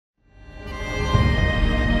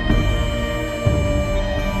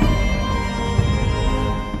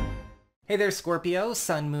Hey there, Scorpio,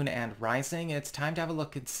 Sun, Moon, and Rising. It's time to have a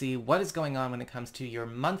look and see what is going on when it comes to your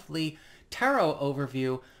monthly tarot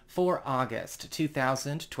overview for August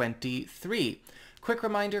 2023. Quick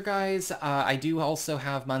reminder, guys, I do also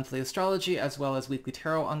have monthly astrology as well as weekly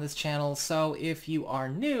tarot on this channel, so if you are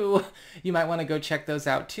new, you might want to go check those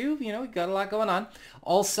out too. You know, we've got a lot going on.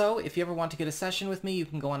 Also, if you ever want to get a session with me, you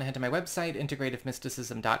can go on ahead to my website,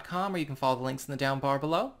 integrativemysticism.com, or you can follow the links in the down bar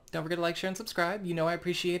below. Don't forget to like, share, and subscribe. You know I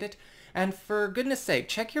appreciate it. And for goodness sake,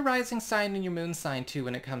 check your rising sign and your moon sign too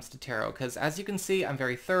when it comes to tarot, because as you can see, I'm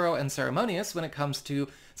very thorough and ceremonious when it comes to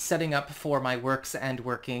setting up for my works and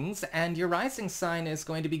workings, and your rising sign is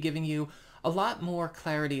going to be giving you a lot more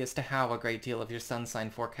clarity as to how a great deal of your sun sign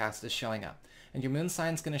forecast is showing up. And your moon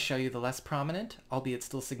sign is going to show you the less prominent, albeit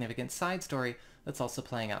still significant, side story that's also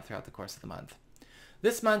playing out throughout the course of the month.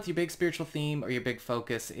 This month, your big spiritual theme or your big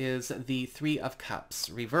focus is the Three of Cups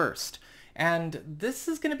reversed. And this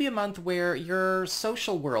is going to be a month where your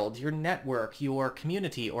social world, your network, your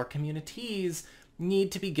community or communities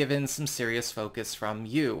need to be given some serious focus from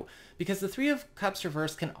you. Because the Three of Cups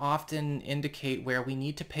reversed can often indicate where we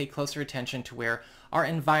need to pay closer attention to where our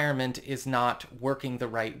environment is not working the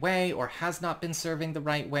right way or has not been serving the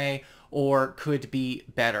right way or could be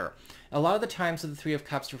better. A lot of the times with the Three of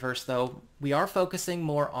Cups reversed, though, we are focusing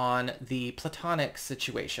more on the platonic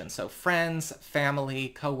situation. So friends, family,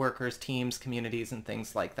 co-workers, teams, communities, and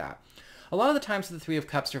things like that. A lot of the times with the Three of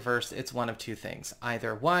Cups reversed, it's one of two things.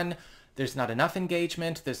 Either one, there's not enough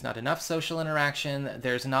engagement, there's not enough social interaction,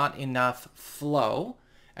 there's not enough flow,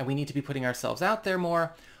 and we need to be putting ourselves out there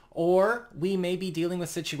more. Or we may be dealing with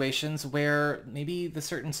situations where maybe the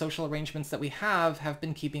certain social arrangements that we have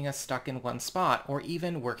been keeping us stuck in one spot or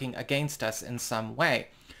even working against us in some way.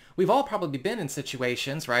 We've all probably been in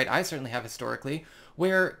situations, right? I certainly have historically,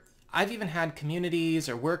 where I've even had communities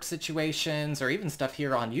or work situations or even stuff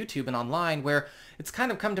here on YouTube and online where it's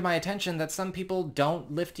kind of come to my attention that some people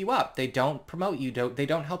don't lift you up. They don't promote you. They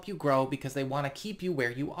don't help you grow because they want to keep you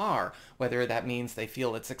where you are, whether that means they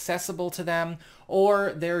feel it's accessible to them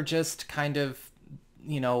or they're just kind of,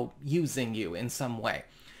 you know, using you in some way.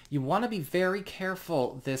 You want to be very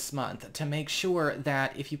careful this month to make sure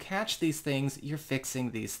that if you catch these things, you're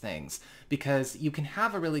fixing these things, because you can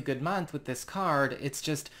have a really good month with this card.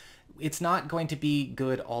 It's not going to be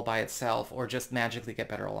good all by itself or just magically get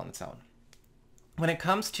better all on its own. When it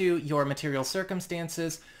comes to your material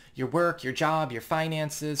circumstances, your work, your job, your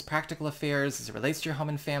finances, practical affairs as it relates to your home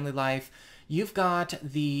and family life, you've got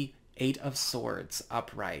the Eight of Swords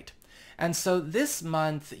upright. And so this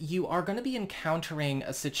month, you are going to be encountering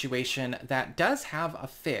a situation that does have a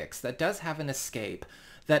fix, that does have an escape,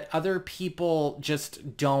 that other people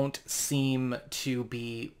just don't seem to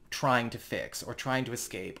be trying to fix or trying to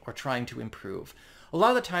escape or trying to improve. A lot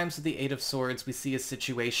of the times with the Eight of Swords, we see a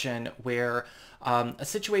situation where a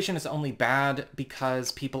situation is only bad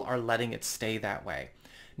because people are letting it stay that way.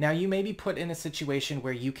 Now, you may be put in a situation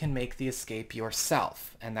where you can make the escape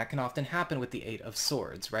yourself, and that can often happen with the Eight of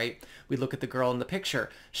Swords, right? We look at the girl in the picture.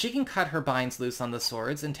 She can cut her binds loose on the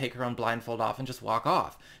swords and take her own blindfold off and just walk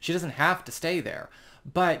off. She doesn't have to stay there.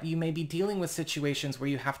 But you may be dealing with situations where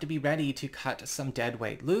you have to be ready to cut some dead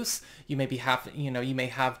weight loose. You may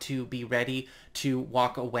have to be ready to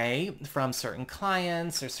walk away from certain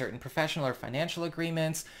clients or certain professional or financial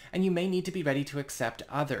agreements, and you may need to be ready to accept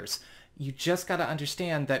others. You just got to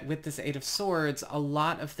understand that with this Eight of Swords, a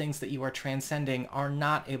lot of things that you are transcending are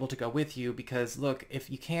not able to go with you because, look, if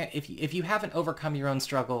you haven't overcome your own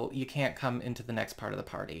struggle, you can't come into the next part of the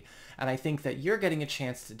party. And I think that you're getting a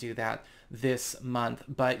chance to do that this month,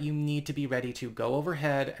 but you need to be ready to go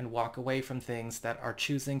overhead and walk away from things that are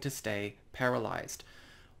choosing to stay paralyzed.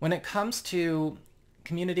 When it comes to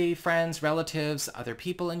community, friends, relatives, other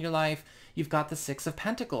people in your life, you've got the Six of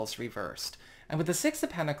Pentacles reversed. And with the Six of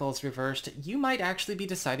Pentacles reversed, you might actually be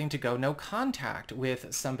deciding to go no contact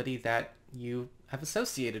with somebody that you have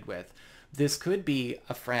associated with. This could be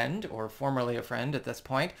a friend, or formerly a friend at this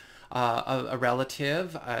point, a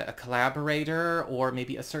relative, a collaborator, or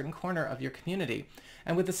maybe a certain corner of your community.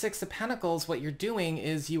 And with the Six of Pentacles, what you're doing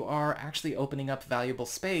is you are actually opening up valuable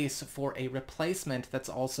space for a replacement that's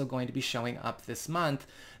also going to be showing up this month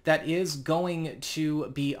that is going to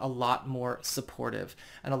be a lot more supportive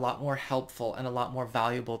and a lot more helpful and a lot more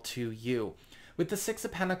valuable to you. With the Six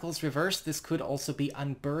of Pentacles reversed, this could also be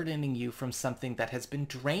unburdening you from something that has been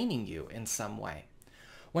draining you in some way.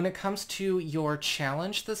 When it comes to your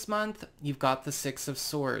challenge this month, you've got the Six of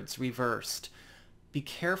Swords reversed. Be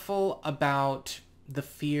careful about the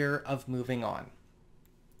fear of moving on,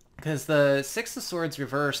 because the Six of Swords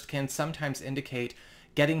reversed can sometimes indicate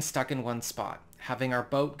getting stuck in one spot, having our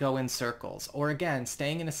boat go in circles, or again,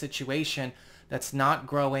 staying in a situation that's not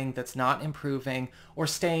growing, that's not improving, or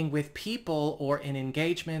staying with people or in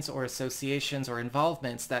engagements or associations or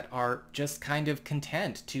involvements that are just kind of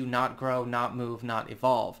content to not grow, not move, not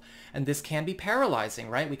evolve. And this can be paralyzing,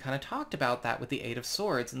 right? We kind of talked about that with the Eight of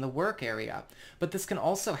Swords in the work area, but this can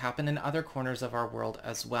also happen in other corners of our world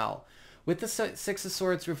as well. With the Six of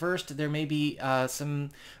Swords reversed, there may be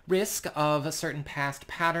some risk of certain past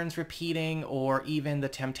patterns repeating, or even the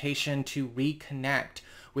temptation to reconnect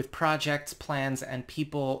with projects, plans, and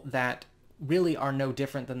people that really are no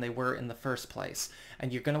different than they were in the first place.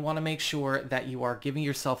 And you're going to want to make sure that you are giving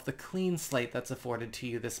yourself the clean slate that's afforded to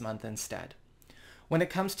you this month instead. When it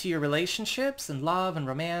comes to your relationships and love and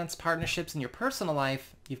romance, partnerships, and your personal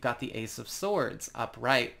life, you've got the Ace of Swords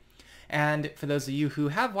upright. And for those of you who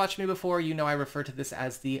have watched me before, you know I refer to this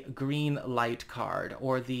as the green light card,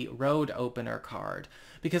 or the road opener card,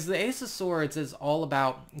 because the Ace of Swords is all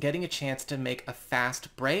about getting a chance to make a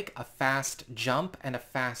fast break, a fast jump, and a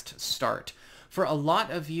fast start. For a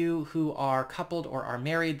lot of you who are coupled or are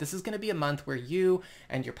married, this is going to be a month where you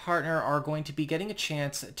and your partner are going to be getting a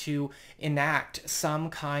chance to enact some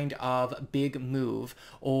kind of big move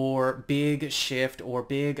or big shift or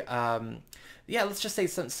big let's just say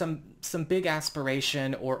some big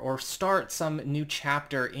aspiration, or start some new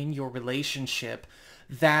chapter in your relationship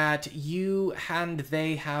that you and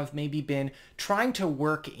they have maybe been trying to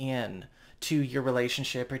work in to your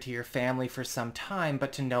relationship or to your family for some time,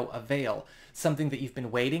 but to no avail. Something that you've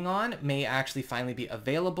been waiting on may actually finally be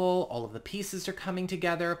available, all of the pieces are coming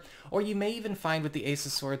together, or you may even find with the Ace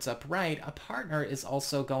of Swords upright, a partner is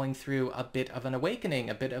also going through a bit of an awakening,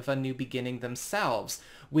 a bit of a new beginning themselves,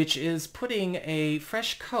 which is putting a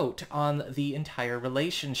fresh coat on the entire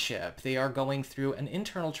relationship. They are going through an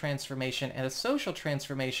internal transformation and a social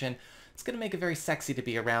transformation. It's going to make it very sexy to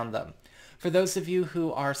be around them. For those of you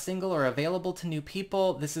who are single or available to new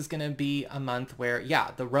people, this is going to be a month where,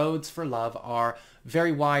 the roads for love are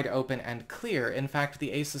very wide open and clear. In fact,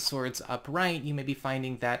 the Ace of Swords upright, you may be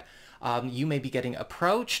finding that you may be getting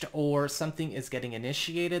approached, or something is getting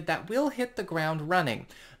initiated that will hit the ground running.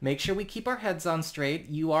 Make sure we keep our heads on straight.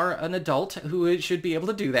 You are an adult who should be able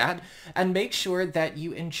to do that, and make sure that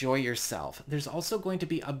you enjoy yourself. There's also going to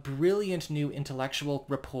be a brilliant new intellectual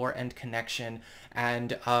rapport and connection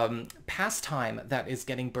and pastime that is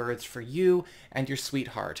getting birthed for you and your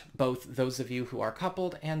sweetheart, both those of you who are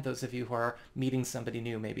coupled and those of you who are meeting somebody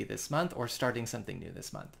new maybe this month or starting something new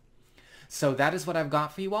this month. So that is what I've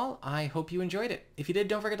got for you all. I hope you enjoyed it. If you did,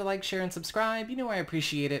 don't forget to like, share, and subscribe. You know I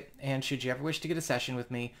appreciate it. And should you ever wish to get a session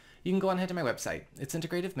with me, you can go on ahead to my website. It's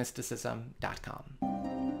integrativemysticism.com.